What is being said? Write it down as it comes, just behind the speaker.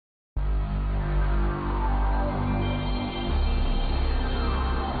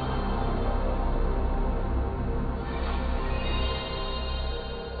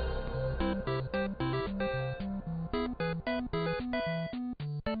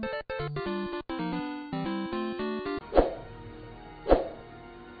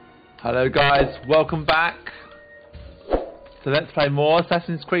Hello guys, welcome back. So let's play more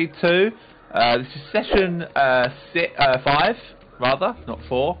Assassin's Creed 2. This is session 5, rather, not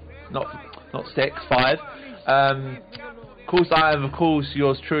 4, not 6, 5. Of course, I am, of course,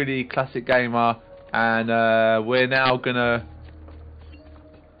 yours truly, Classic Gamer, and we're now gonna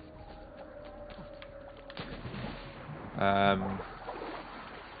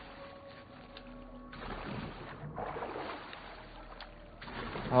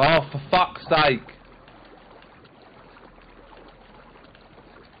oh, for fuck's sake!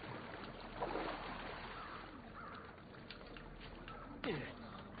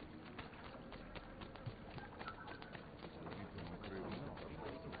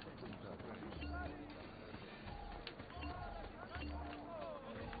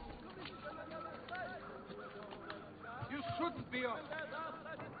 You shouldn't be on.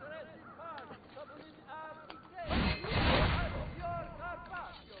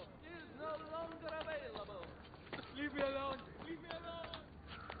 Leave me alone. Leave me alone.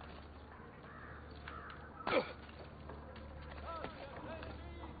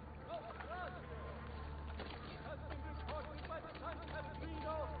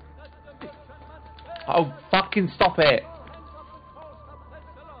 Oh, fucking stop it!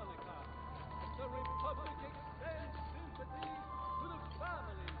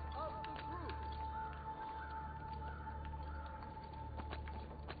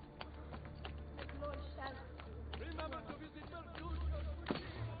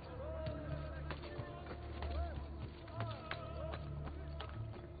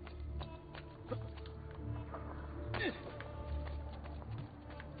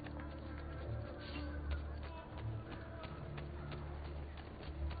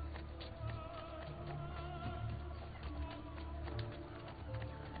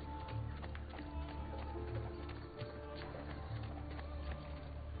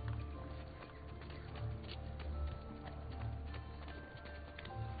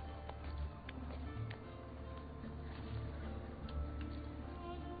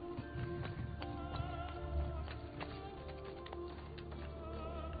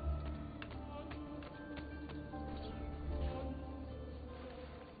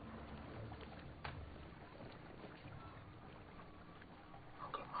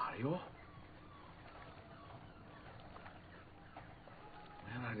 Mario?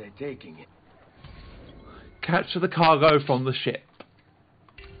 Where are they taking it? Capture the cargo from the ship.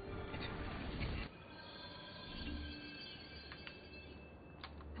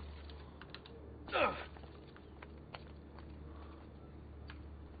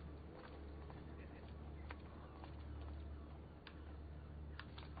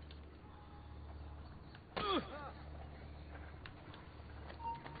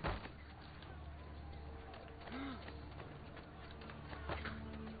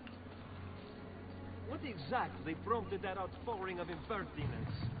 What exactly prompted that outpouring of impertinence?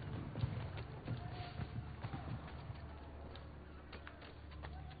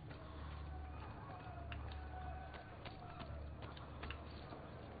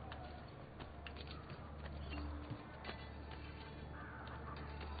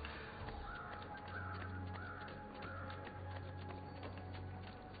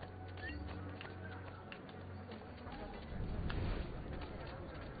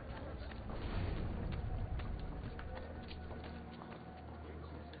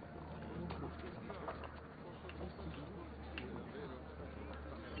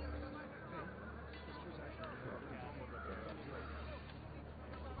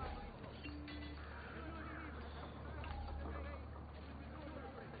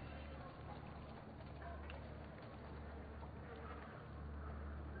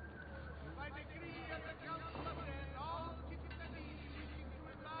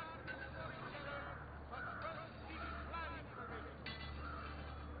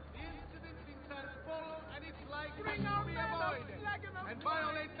 And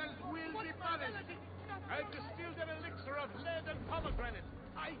violators will be punished. I've distilled an elixir of lead and pomegranate,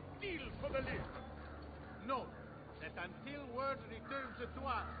 ideal for the live. Note that until word returns to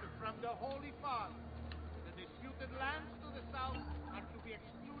us from the Holy Father, the disputed lands to the south are to be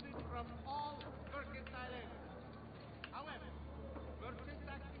excluded from all mercantile areas. However, merchants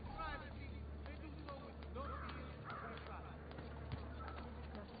acting privately may do so with no deal pre-trial.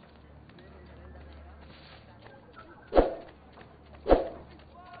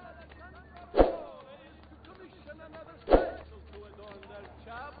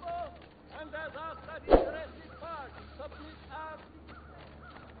 And as after the interested party submit our...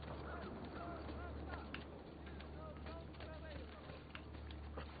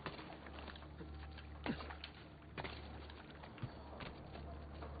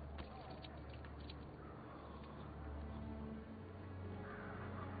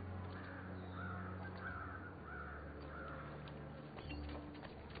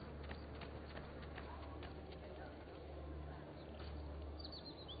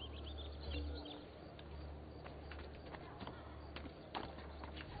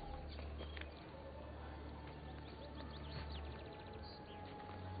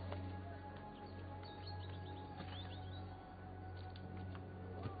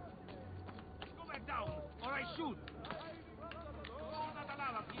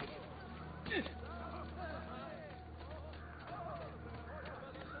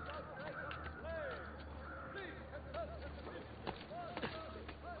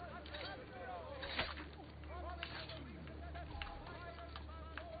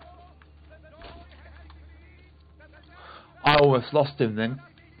 almost lost him then.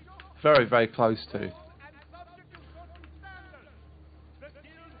 Very, very close to. And substitute golden standards. The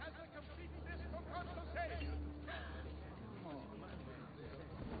guild has a complete list for consultation.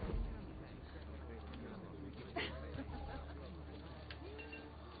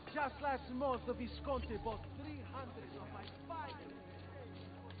 Just last month, the Visconti bought 300 of my finest.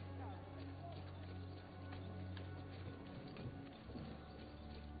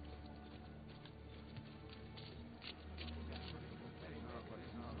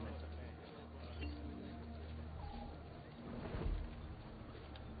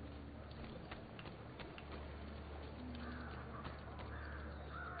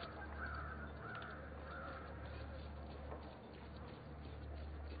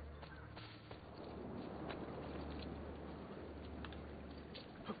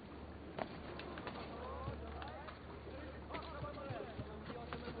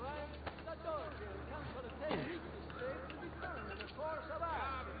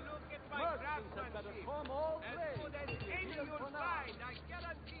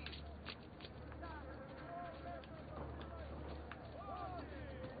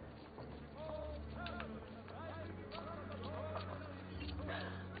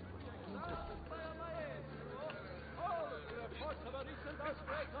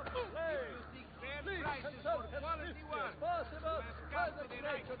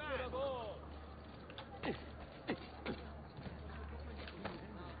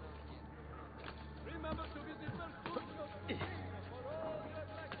 Remember to visit Mercutio for all your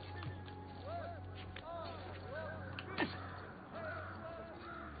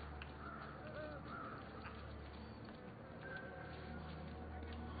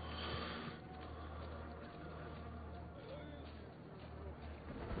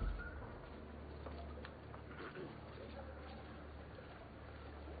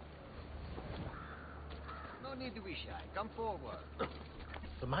No need to be shy. Come forward.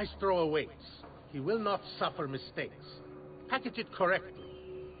 The maestro awaits. He will not suffer mistakes. Package it correctly.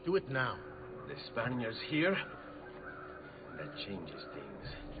 Do it now. The Spaniards here? That changes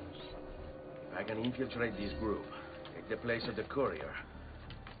things. If I can infiltrate this group, take the place of the courier,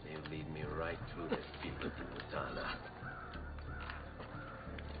 they'll lead me right to the people of Putana.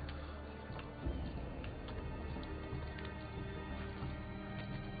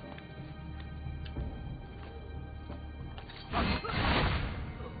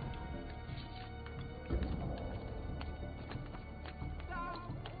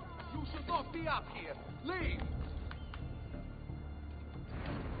 You should not be up here. Leave!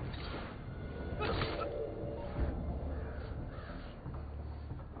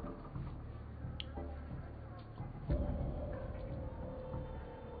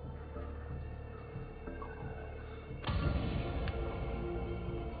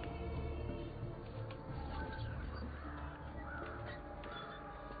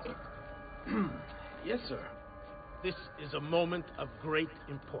 Yes, sir. This is a moment of great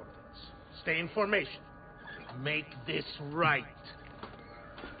importance. Stay in formation. Make this right.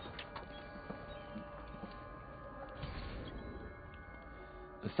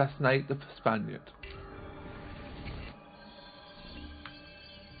 Assassinate the Spaniard.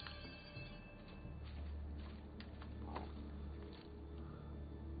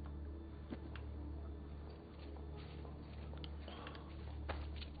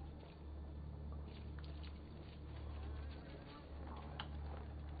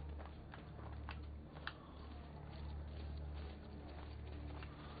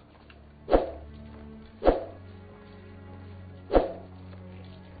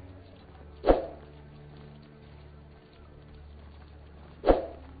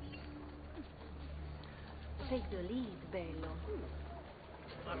 Take the lead, Bello.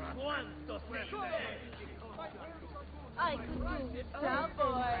 I could do some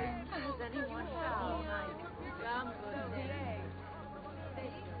boy. Does anyone have my gumbo day?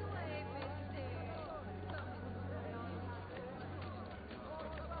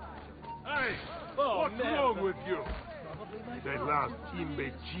 Hey! What's wrong with you? The last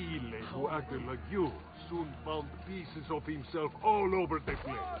imbecile who acted like you soon found pieces of himself all over the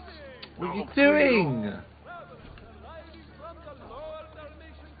place. What are you doing? Arriving from the lower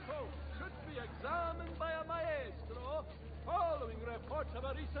Dalmatian coast should be examined by a maestro following reports of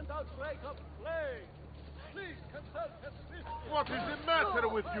a recent outbreak of plague. Please consult his history. What is the matter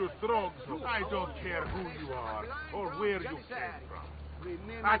with you, Strongso? I don't care who you are or where you came from.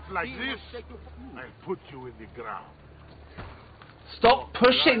 Act like this, I'll put you in the ground. Stop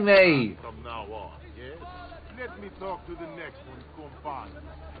pushing me! From now on, yes? Let me talk to the next one, compadre.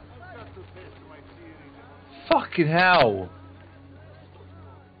 I've got to test my theory. Fucking hell!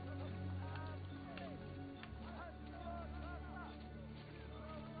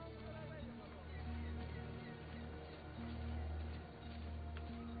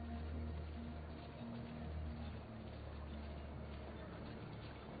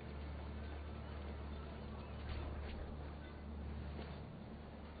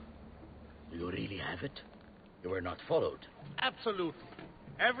 really have it? You were not followed. Absolutely.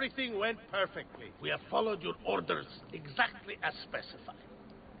 Everything went perfectly. We have followed your orders exactly as specified.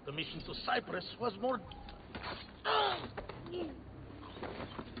 The mission to Cyprus was more...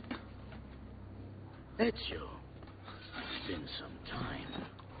 Ezio. It's been some time.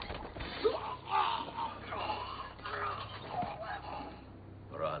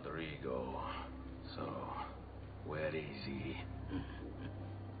 Rodrigo. So, where is he?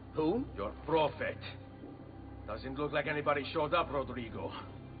 Who? Your prophet. Doesn't look like anybody showed up, Rodrigo.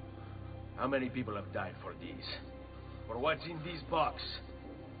 How many people have died for this? For what's in this box?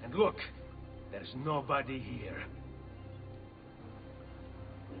 And look, there's nobody here.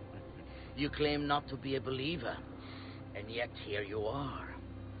 You claim not to be a believer, and yet here you are.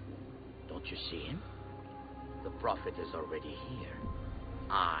 Don't you see him? The prophet is already here.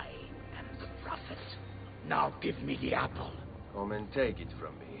 I am the prophet. Now give me the apple. Come and take it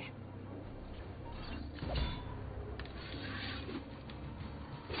from me.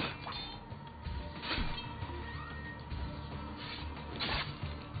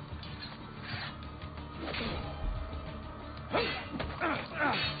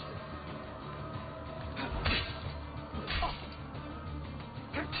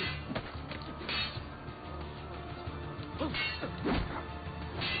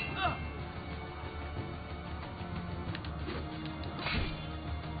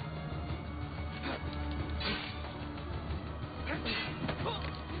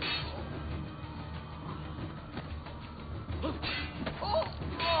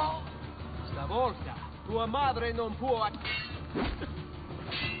 Stavolta tua madre non può...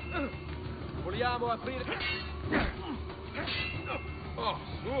 Vogliamo aprire... Oh,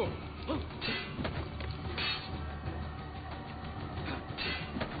 su!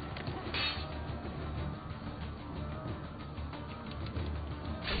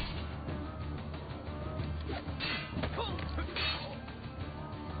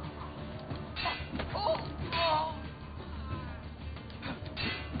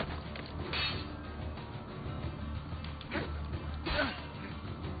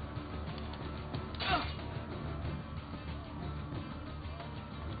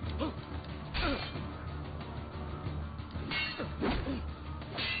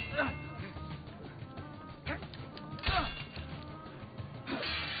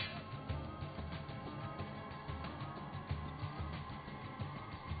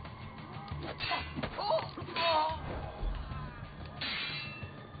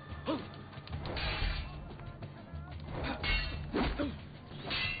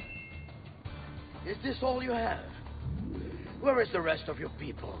 Is this all you have? Where is the rest of your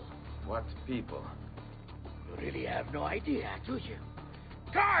people? What people? You really have no idea, do you?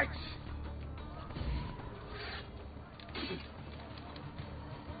 Guards!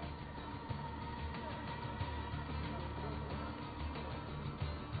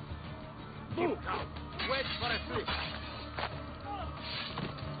 Move now. Wait for a flip.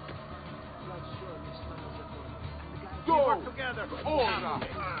 Go! Work together. Ora!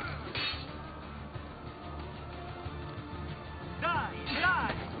 Die!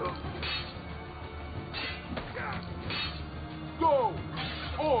 Die! Go!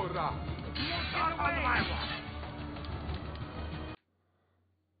 Ora! Get away!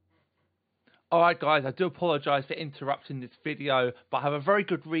 Alright guys, I do apologise for interrupting this video, but I have a very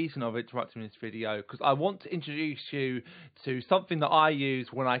good reason of interrupting this video, because I want to introduce you to something that I use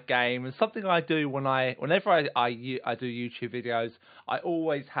when I game, and something I do whenever I do YouTube videos. I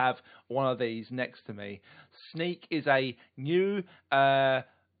always have one of these next to me. Sneak is a new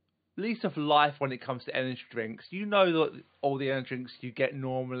lease of life when it comes to energy drinks. You know that all the energy drinks you get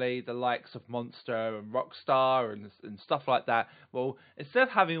normally, the likes of Monster and Rockstar and stuff like that. Well, instead of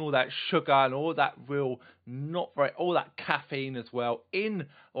having all that sugar and all that all that caffeine as well in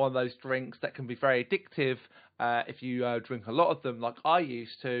one of those drinks that can be very addictive if you drink a lot of them like I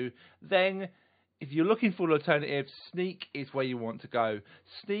used to, then if you're looking for an alternative, Sneak is where you want to go.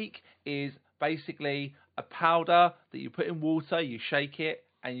 Sneak is basically a powder that you put in water, you shake it,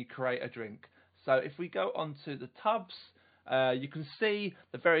 and you create a drink. So if we go onto the tubs, you can see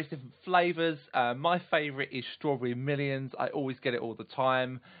the various different flavours. My favourite is Strawberry Millions. I always get it all the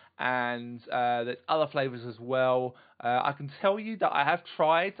time. And there's other flavours as well. I can tell you that I have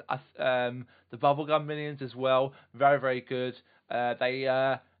tried the Bubblegum Millions as well. Very, very good. They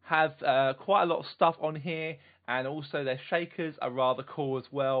have quite a lot of stuff on here. And also their shakers are rather cool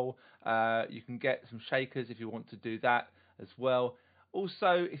as well. You can get some shakers if you want to do that as well.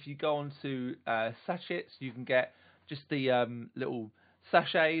 Also, if you go on to sachets, you can get just the little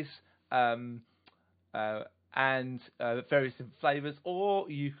sachets. and various different flavours, or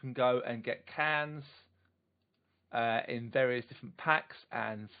you can go and get cans in various different packs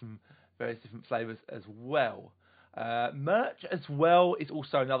and from various different flavours as well. Merch as well is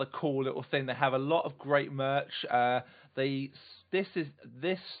also another cool little thing. They have a lot of great merch. This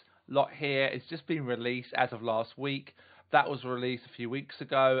lot here is just been released as of last week. That was released a few weeks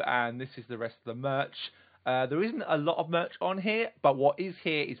ago, and this is the rest of the merch. There isn't a lot of merch on here, but what is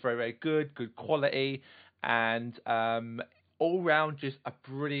here is very, very good quality, and all round just a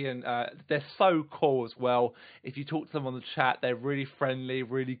brilliant. They're so cool as well. If you talk to them on the chat, they're really friendly,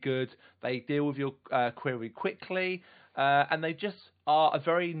 really good. They deal with your query quickly, and they just are a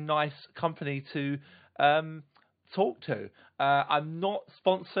very nice company to talk to. I'm not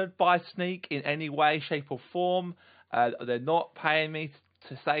sponsored by Sneak in any way, shape or form. They're not paying me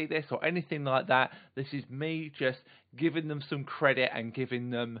to say this or anything like that. This is me just giving them some credit and giving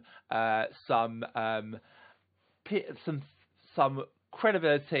them some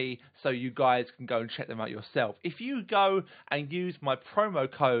credibility, so you guys can go and check them out yourself. If you go and use my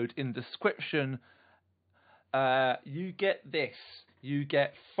promo code in the description, you get this. You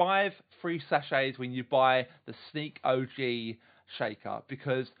get 5 free sachets when you buy the Sneak OG shaker,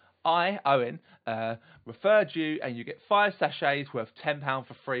 because I, Owen, referred you, and you get 5 sachets worth £10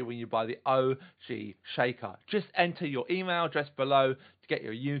 for free when you buy the OG shaker. Just enter your email address below to get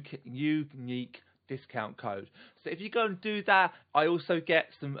your unique discount code. So if you go and do that, I also get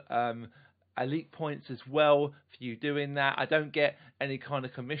some elite points as well for you doing that. I don't get any kind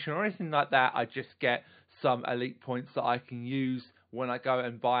of commission or anything like that. I just get some elite points that I can use when I go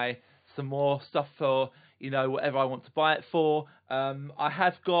and buy some more stuff for, whatever I want to buy it for. I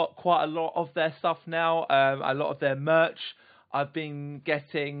have got quite a lot of their stuff now, a lot of their merch I've been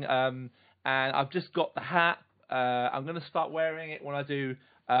getting, and I've just got the hat. I'm going to start wearing it when I do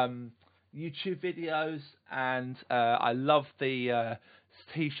YouTube videos, and I love the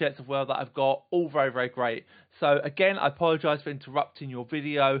t-shirts as well that I've got, all very, very great. So again, I apologise for interrupting your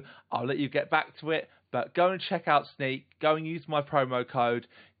video. I'll let you get back to it, but go and check out Sneak, go and use my promo code,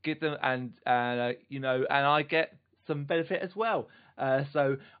 get them, and I get some benefit as well.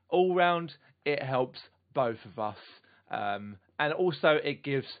 So all round, it helps both of us, and also it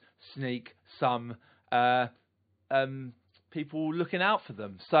gives Sneak some people looking out for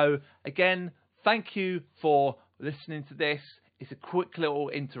them. So again, thank you for listening to this. It's a quick little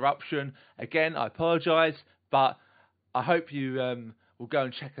interruption. Again, I apologise, but I hope you will go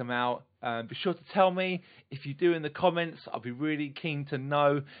and check them out. Be sure to tell me if you do in the comments. I'll be really keen to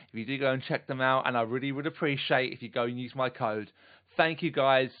know if you do go and check them out, and I really would appreciate if you go and use my code. Thank you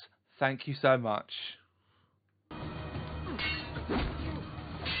guys. Thank you so much.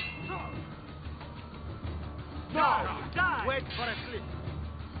 No! Die! Wait for a clip.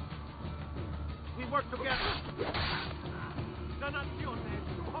 We work together. Donazione,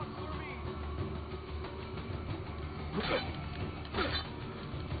 you hunt for me.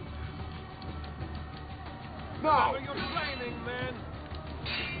 No! You're training, man.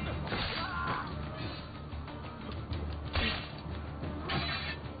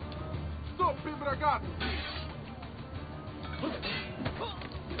 Stop him, ragazzi!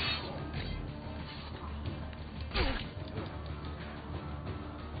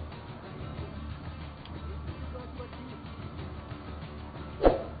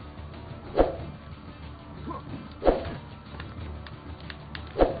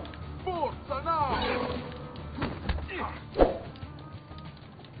 Forza, now!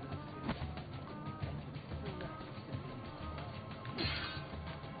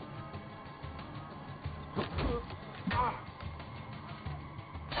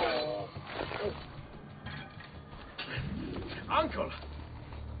 Uncle!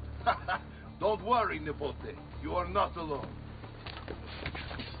 Don't worry, Nipote. You are not alone.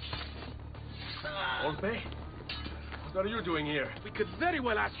 Orbe? What are you doing here? We could very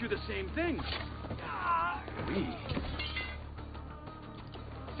well ask you the same thing. We?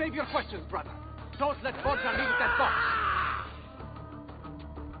 Save your questions, brother. Don't let Borgia leave that box.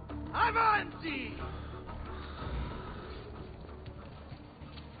 Avanti!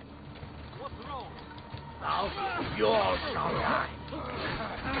 What's wrong? Now, you're all right.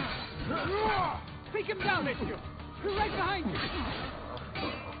 Take him down, Ezio. We're right behind you.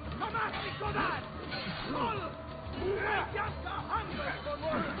 Come on, Nicolas! Just 100!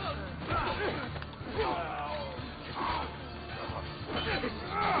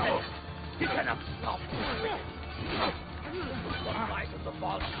 He cannot stop me. The fight of the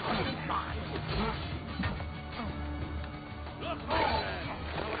ball is mine. Look, my friend.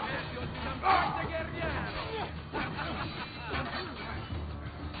 Now Ezio is some kind of guerriero.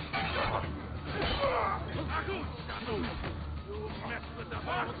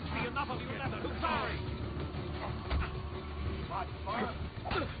 See enough of you, Leather. Sorry.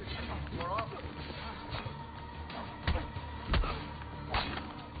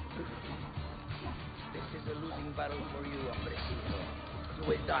 This is a losing battle for you, Hombrecito. You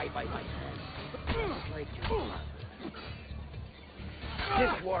will die by my hand. Just like your father.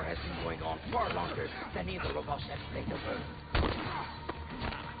 This war has been going on far longer than either of us have played the role.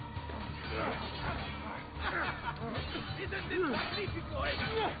 Isn't this magnifico?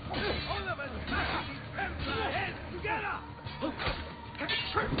 All of us smashing these pencil heads together!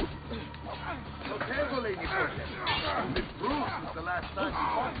 Notable, Lady Fortune. You've improved since the last time we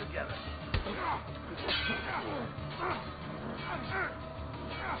fought together.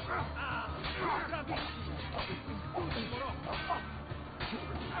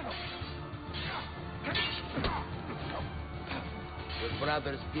 Your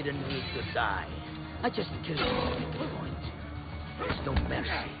brothers didn't need to die. I just killed them at the point. There's no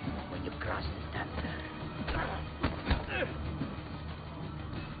mercy when you cross the tender.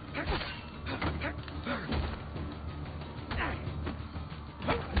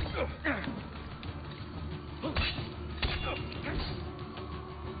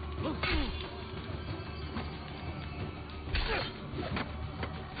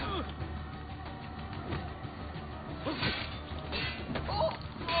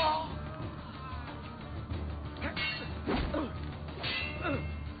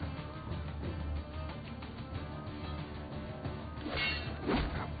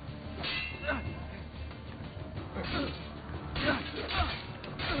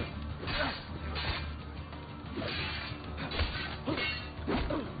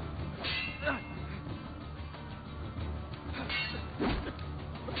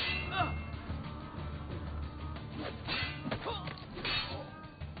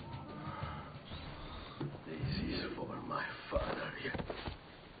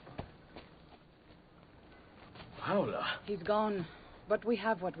 Paula. He's gone, but we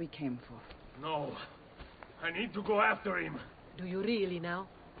have what we came for. No. I need to go after him. Do you really now?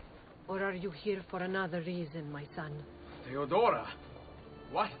 Or are you here for another reason, my son? Theodora.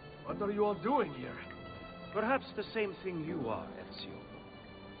 What? What are you all doing here? Perhaps the same thing you are, Ezio.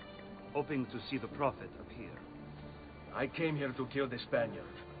 Hoping to see the Prophet appear. I came here to kill the Spaniard.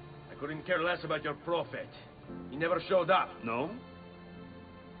 I couldn't care less about your Prophet. He never showed up. No?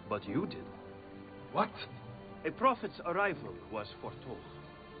 But you did. What? A Prophet's arrival was foretold.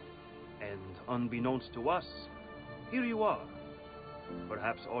 And unbeknownst to us, here you are.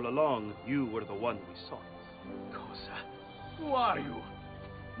 Perhaps all along, you were the one we sought. Cosa? Who are you?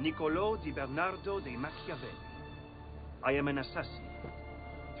 Niccolo di Bernardo de Machiavelli. I am an assassin,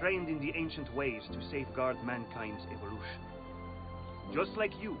 trained in the ancient ways to safeguard mankind's evolution. Just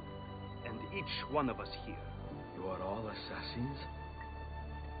like you, and each one of us here. You are all assassins?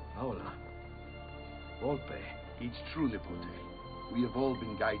 Paola. Volpe. It's true, Nipote. We have all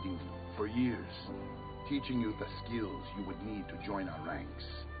been guiding you for years, teaching you the skills you would need to join our ranks.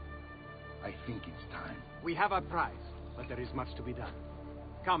 I think it's time. We have our prize, but there is much to be done.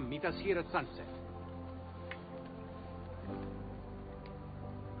 Come, meet us here at sunset.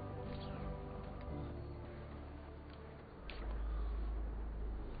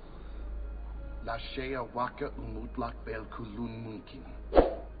 Lashea waka umutlak bel kulun munkin.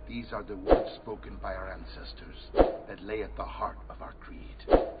 These are the words spoken by our ancestors that lay at the heart of our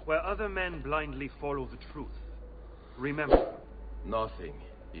creed. Where other men blindly follow the truth, remember, nothing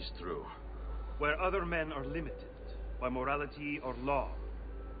is true. Where other men are limited by morality or law,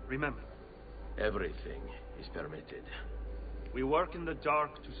 remember, everything is permitted. We work in the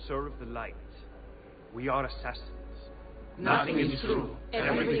dark to serve the light. We are assassins. Nothing is true.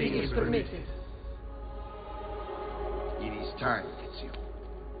 Everything is permitted. It is time, Ezio.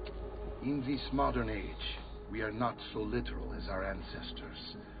 In this modern age, we are not so literal as our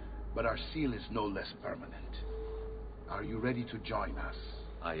ancestors, but our seal is no less permanent. Are you ready to join us?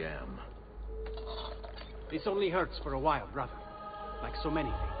 I am. This only hurts for a while, brother. Like so many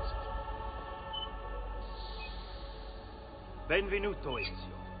things. Benvenuto,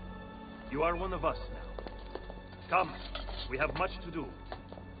 Ezio. You are one of us now. Come, we have much to do.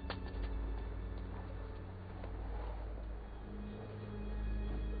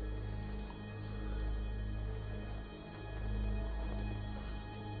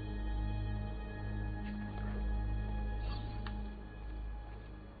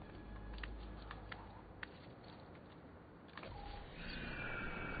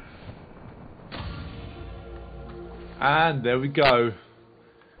 And there we go.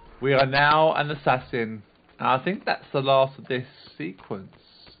 We are now an assassin. And I think that's the last of this sequence.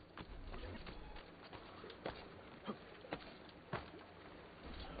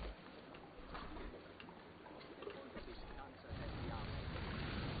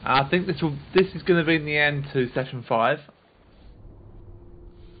 I think this is going to be the end to session 5.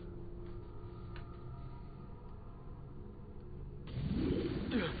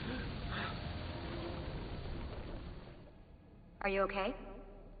 Are you okay?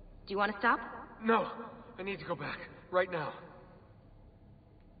 Do you want to stop? No, I need to go back. Right now.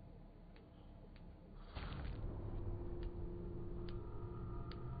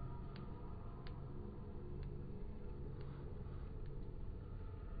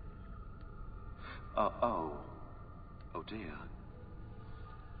 Oh dear.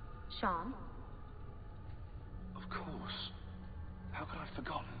 Sean? Of course. How could I have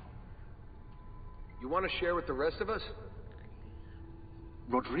forgotten? You want to share with the rest of us?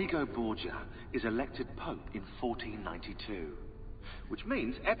 Rodrigo Borgia is elected Pope in 1492, which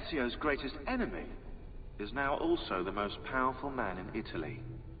means Ezio's greatest enemy is now also the most powerful man in Italy.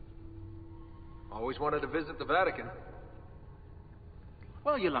 Always wanted to visit the Vatican.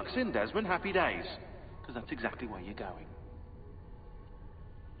 Well, your luck's in, Desmond. Happy days. Because that's exactly where you're going.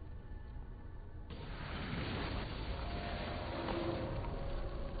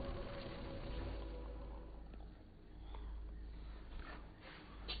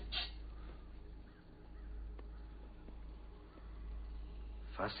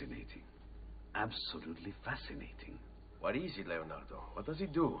 Fascinating. Absolutely fascinating. What is it, Leonardo? What does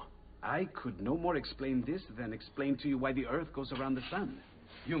it do? I could no more explain this than explain to you why the Earth goes around the Sun.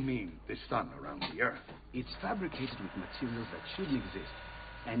 You mean the sun around the Earth? It's fabricated with materials that shouldn't exist.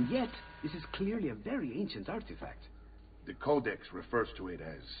 And yet, this is clearly a very ancient artifact. The Codex refers to it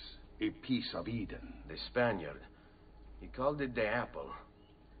as a piece of Eden. The Spaniard. He called it the apple.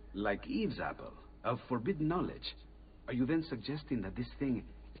 Like Eve's apple, of forbidden knowledge. Are you then suggesting that this thing...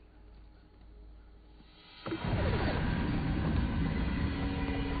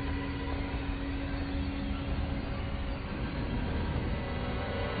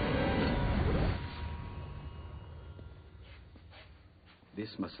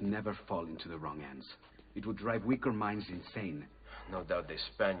 This must never fall into the wrong hands. It would drive weaker minds insane. No doubt the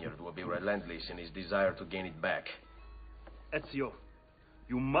Spaniard will be relentless in his desire to gain it back. Ezio,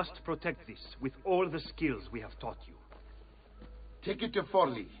 you must protect this with all the skills we have taught you. Take it to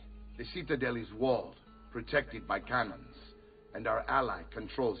Forli. The citadel is walled, protected by cannons, and our ally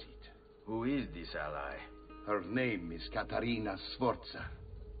controls it. Who is this ally? Her name is Caterina Sforza.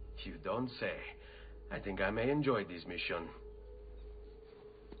 You don't say. I think I may enjoy this mission.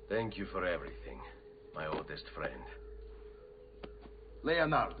 Thank you for everything, my oldest friend.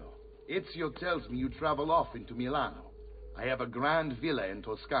 Leonardo, Ezio tells me you travel often to Milano. I have a grand villa in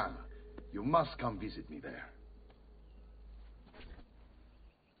Toscana. You must come visit me there.